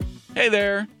Hey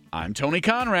there, I'm Tony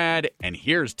Conrad, and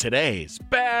here's today's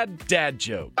bad dad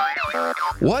joke.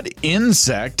 What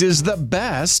insect is the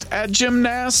best at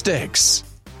gymnastics?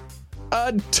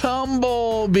 A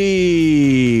tumblebee.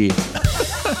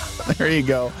 There you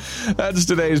go. That's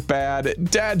today's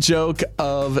bad dad joke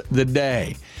of the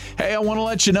day. Hey, I want to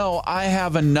let you know I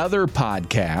have another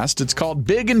podcast. It's called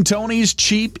Big and Tony's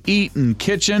Cheap Eatin'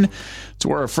 Kitchen. It's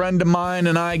where a friend of mine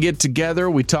and I get together.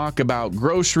 We talk about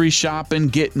grocery shopping,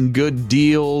 getting good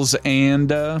deals,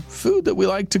 and food that we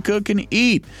like to cook and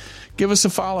eat. Give us a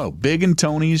follow, Big and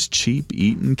Tony's Cheap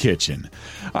Eatin' Kitchen.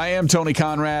 I am Tony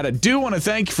Conrad. I do want to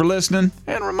thank you for listening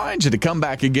and remind you to come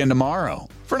back again tomorrow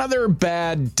for another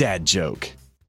bad dad joke.